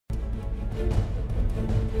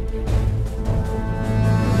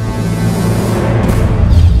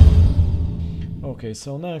Okay,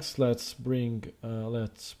 so next let's bring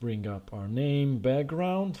up our name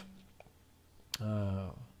background.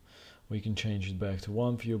 We can change it back to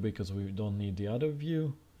one view because we don't need the other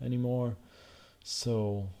view anymore.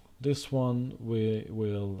 So this one we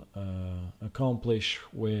will accomplish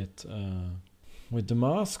with the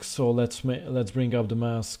mask. So let's bring up the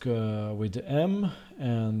mask with the M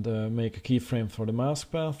and make a keyframe for the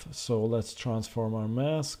mask path. So let's transform our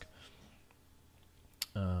mask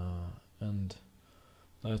and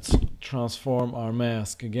let's transform our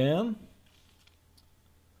mask again.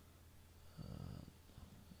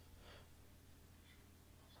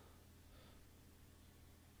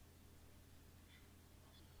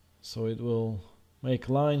 So it will make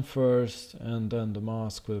a line first and then the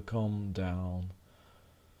mask will come down.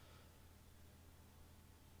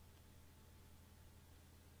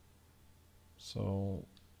 So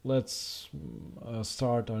let's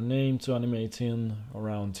start our name to animate in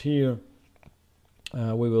around here.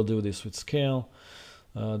 We will do this with scale.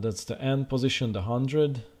 That's the end position, the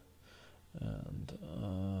 100. And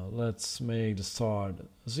let's make the start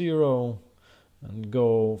 0 and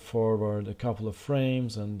go forward a couple of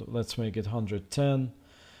frames, and let's make it 110,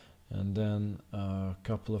 and then a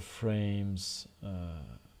couple of frames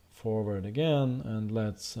forward again, and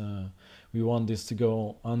let's we want this to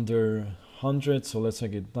go under 100, so let's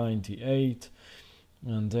make it 98,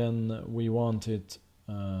 and then we want it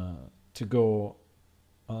to go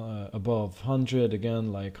above 100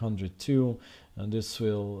 again, like 102, and this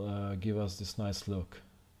will give us this nice look.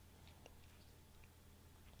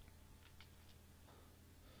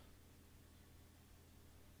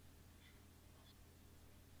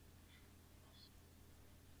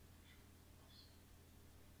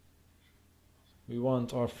 We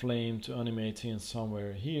want our flame to animate in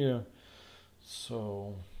somewhere here,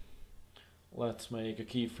 so let's make a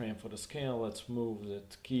keyframe for the scale. Let's move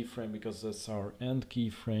that keyframe because that's our end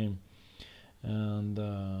keyframe, and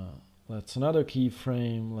let's another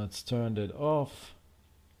keyframe. Let's turn it off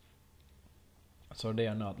so they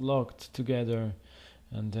are not locked together,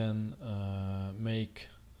 and then make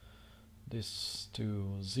this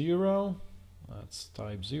to 0. Let's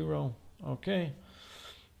type 0. Okay,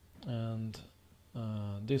 and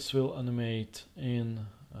this will animate in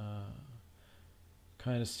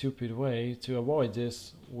kind of stupid way. To avoid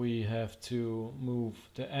this, we have to move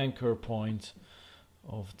the anchor point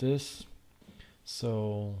of this.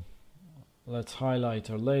 So let's highlight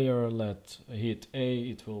our layer, let's hit A,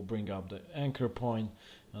 it will bring up the anchor point,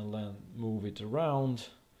 and then move it around.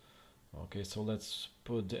 Okay, so let's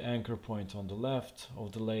put the anchor point on the left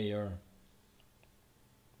of the layer.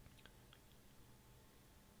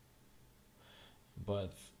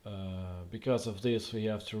 But because of this we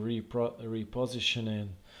have to reposition it,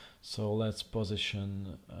 so let's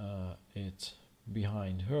position it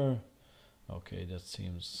behind her. Okay, that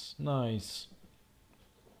seems nice.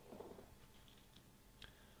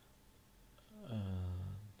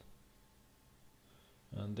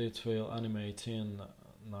 And it will animate in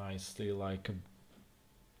nicely, like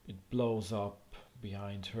it blows up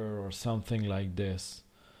behind her or something like this.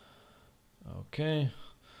 Okay.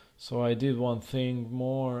 So I did one thing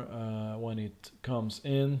more when it comes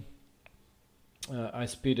in. I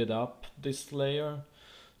speeded up this layer,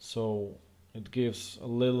 so it gives a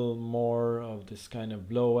little more of this kind of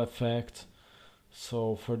blow effect.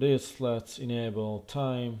 So for this, let's enable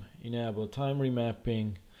time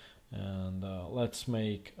remapping, and let's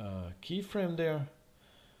make a keyframe there.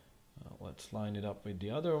 Let's line it up with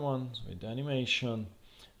the other ones, with the animation,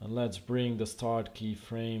 and let's bring the start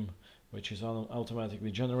keyframe, which is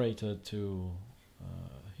automatically generated, to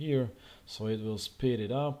here, so it will speed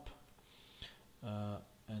it up,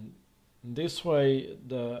 and this way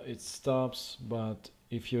it stops. But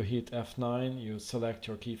if you hit F9, you select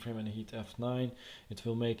your keyframe and hit F9, it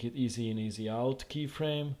will make it easy in easy out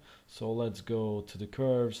keyframe. So let's go to the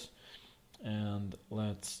curves and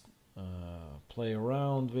let's play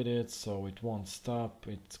around with it so it won't stop,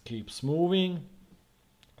 it keeps moving.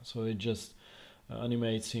 So it just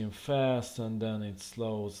animates in fast and then it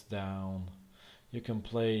slows down. You can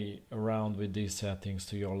play around with these settings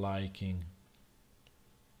to your liking.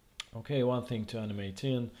 Okay, one thing to animate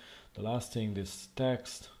in, the last thing, this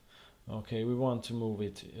text. Okay, we want to move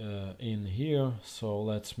it in here, so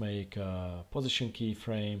let's make a position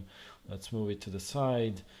keyframe, let's move it to the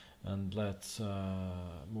side, and let's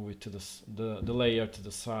move it to the layer to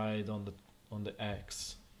the side on the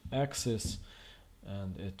x-axis,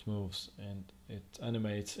 and it moves and it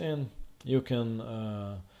animates in. You can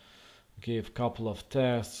give couple of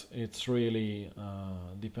tests. It's really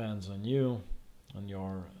depends on you, on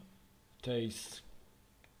your taste.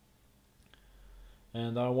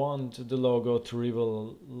 And I want the logo to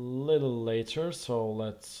reveal a little later, so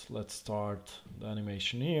let's start the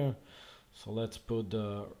animation here. So let's put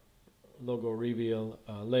the logo reveal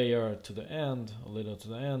layer to the end, a little to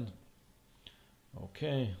the end.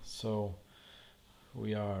 Okay, so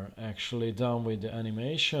we are actually done with the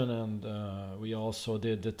animation, and we also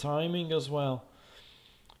did the timing as well.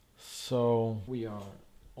 So we are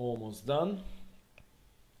almost done.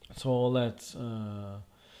 So let's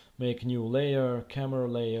make new layer, camera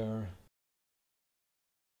layer,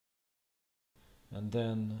 and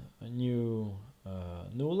then a new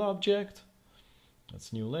null object.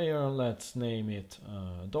 That's new layer. Let's name it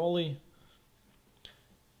dolly,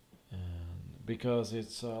 and because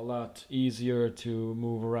it's a lot easier to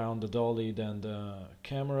move around the dolly than the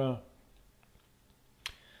camera,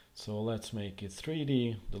 so let's make it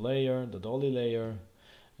 3D, the layer, the dolly layer.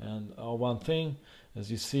 And one thing, as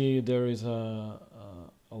you see, there is a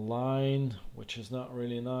line which is not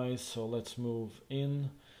really nice, so let's move in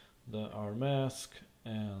our mask,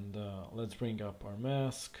 and let's bring up our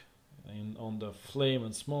mask on the flame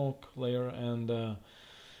and smoke layer, and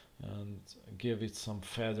give it some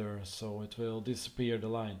feather so it will disappear the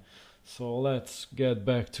line. So let's get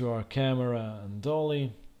back to our camera and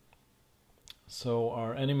dolly. So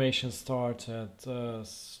our animation starts at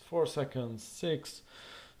 4 seconds 6.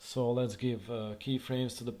 So let's give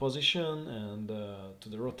keyframes to the position and to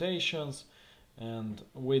the rotations, and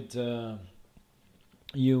with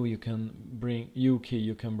U key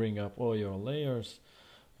you can bring up all your layers.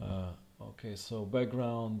 Okay, so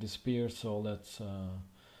background disappears, so let's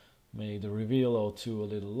make the reveal O2 a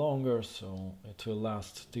little longer so it will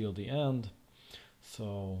last till the end.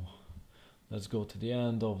 So let's go to the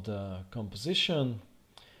end of the composition,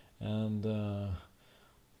 and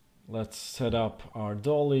let's set up our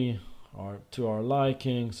dolly to our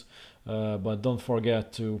likings, but don't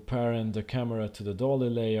forget to parent the camera to the dolly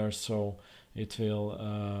layer so it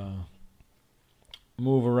will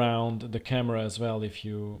move around the camera as well if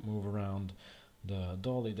you move around the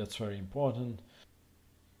dolly. That's very important.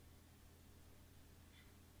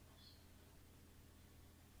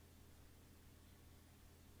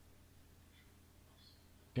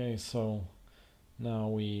 Okay, so now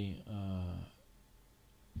we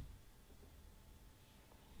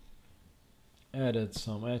added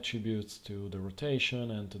some attributes to the rotation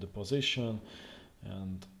and to the position,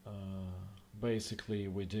 and basically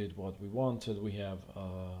we did what we wanted. We have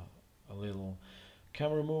a little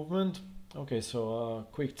camera movement. Okay, so a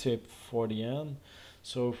quick tip for the end.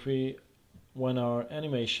 So when our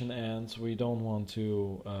animation ends, we don't want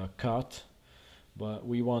to cut, but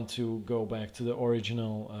we want to go back to the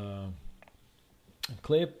original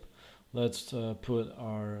clip. Let's put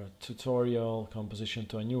our tutorial composition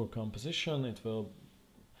to a new composition. It will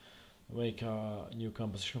make a new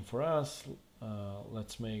composition for us.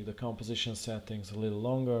 Let's make the composition settings a little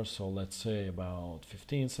longer, so let's say about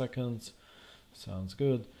 15 seconds. Sounds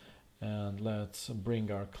good. And let's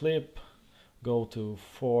bring our clip, go to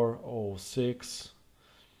 406,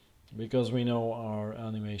 because we know our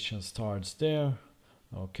animation starts there.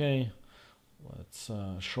 Okay, let's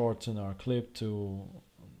shorten our clip to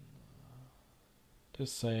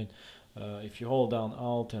this side. If you hold down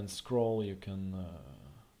Alt and scroll, you can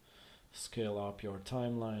scale up your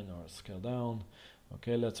timeline or scale down.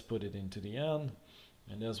 Okay, let's put it into the end,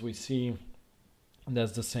 and as we see,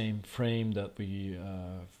 that's the same frame that we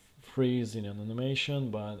freeze in an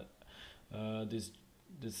animation, but this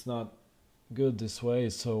not good this way,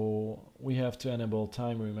 so we have to enable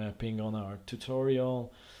time remapping on our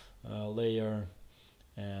tutorial layer,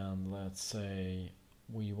 and let's say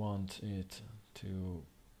we want it to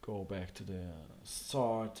go back to the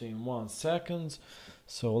start in 1 second.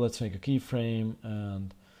 So let's make a keyframe,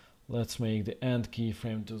 and let's make the end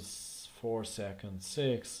keyframe to 4 seconds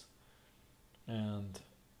 6, and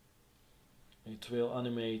it will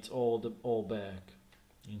animate all back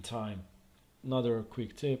in time. Another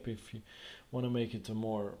quick tip, if you want to make it a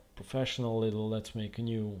more professional little, let's make a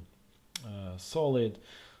new solid.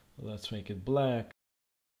 Let's make it black.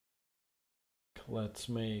 Let's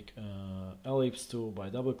make ellipse tool by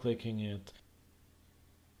double clicking it,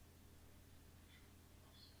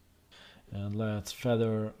 and let's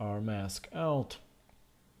feather our mask out.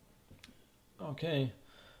 Okay,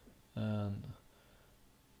 and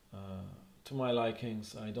to my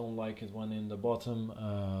likings, I don't like it when in the bottom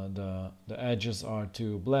the edges are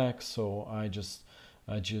too black, so I just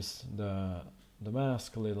adjust the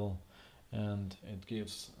mask a little, and it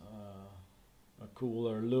gives a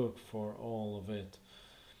cooler look for all of it.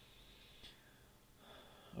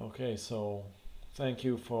 Okay, so thank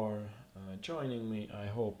you for joining me. I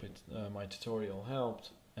hope my tutorial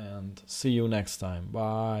helped, and see you next time.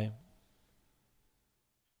 Bye.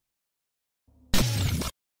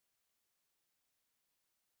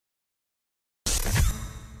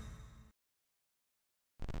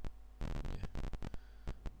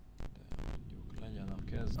 De mondjuk legyen a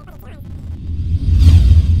kezdő.